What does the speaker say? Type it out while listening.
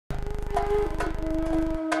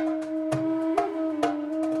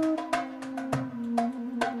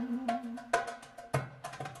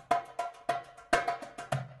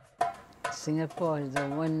Singapore is a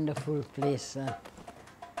wonderful place.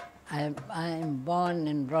 I am born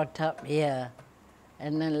and brought up here,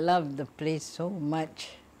 and I love the place so much.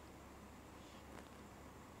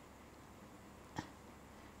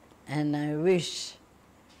 And I wish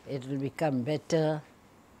it will become better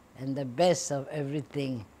and the best of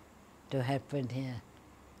everything to happen here.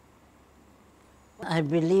 I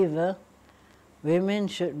believe women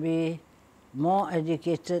should be more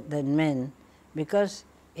educated than men, because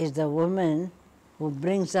it's the woman who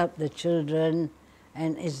brings up the children,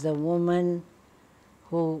 and it's the woman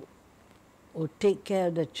who take care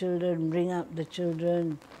of the children, bring up the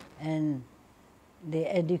children, and they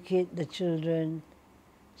educate the children.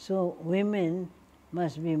 So women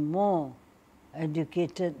must be more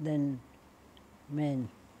educated than men.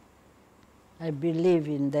 I believe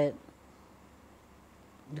in that,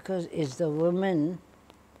 because it's the woman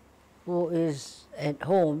who is at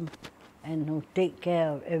home and who take care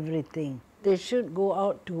of everything. They should go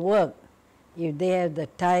out to work. If they have the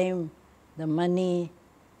time, the money,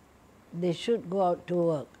 they should go out to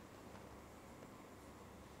work.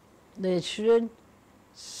 They shouldn't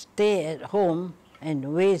stay at home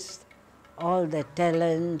and waste all their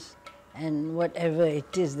talents and whatever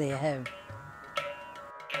it is they have.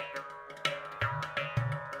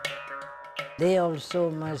 They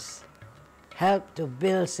also must help to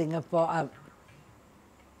build Singapore up.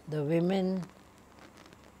 The women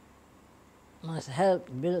must help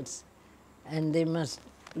build, and they must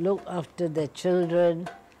look after their children,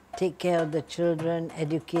 take care of the children,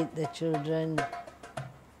 educate the children,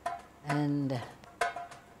 and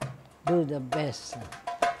do the best.